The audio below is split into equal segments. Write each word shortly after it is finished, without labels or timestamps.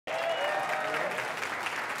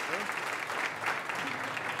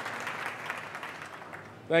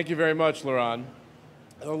Thank you very much, Laurent.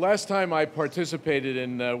 The last time I participated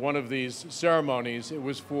in one of these ceremonies, it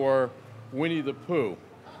was for Winnie the Pooh.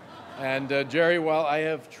 And Jerry, while I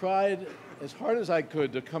have tried as hard as I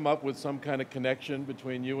could to come up with some kind of connection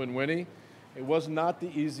between you and Winnie, it was not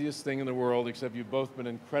the easiest thing in the world, except you've both been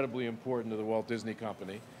incredibly important to the Walt Disney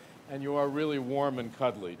Company. And you are really warm and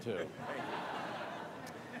cuddly, too.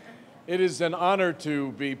 It is an honor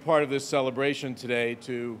to be part of this celebration today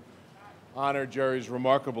to honor Jerry's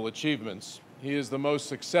remarkable achievements. He is the most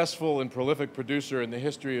successful and prolific producer in the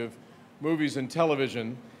history of movies and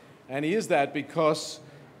television, and he is that because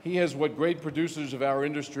he has what great producers of our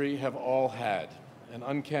industry have all had, an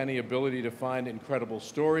uncanny ability to find incredible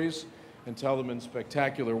stories and tell them in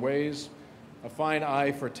spectacular ways, a fine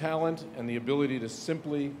eye for talent, and the ability to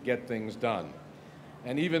simply get things done.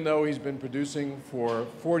 And even though he's been producing for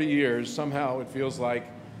 40 years, somehow it feels like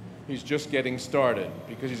he's just getting started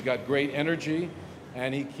because he's got great energy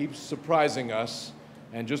and he keeps surprising us.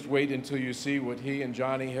 And just wait until you see what he and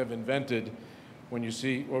Johnny have invented when you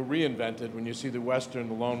see, or reinvented, when you see the Western,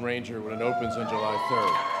 The Lone Ranger, when it opens on July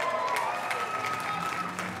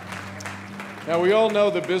 3rd. Now, we all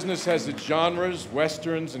know the business has its genres,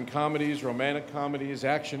 Westerns and comedies, romantic comedies,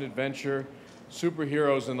 action, adventure,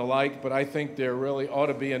 superheroes and the like, but I think there really ought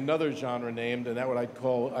to be another genre named, and that what I'd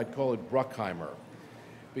call it Bruckheimer,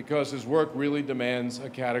 because his work really demands a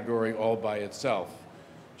category all by itself.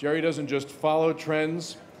 Jerry doesn't just follow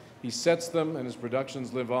trends, he sets them, and his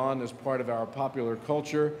productions live on as part of our popular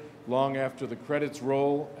culture long after the credits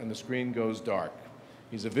roll and the screen goes dark.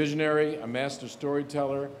 He's a visionary, a master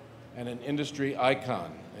storyteller, and an industry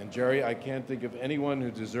icon. And Jerry, I can't think of anyone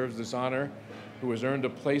who deserves this honor, who has earned a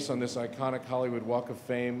place on this iconic Hollywood Walk of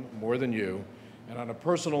Fame more than you. And on a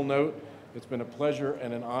personal note, it's been a pleasure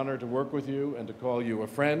and an honor to work with you and to call you a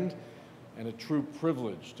friend, and a true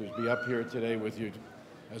privilege to be up here today with you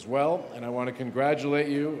as well. And I want to congratulate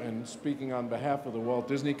you, and speaking on behalf of the Walt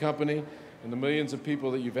Disney Company and the millions of people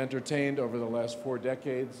that you've entertained over the last 4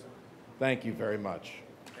 decades, thank you very much.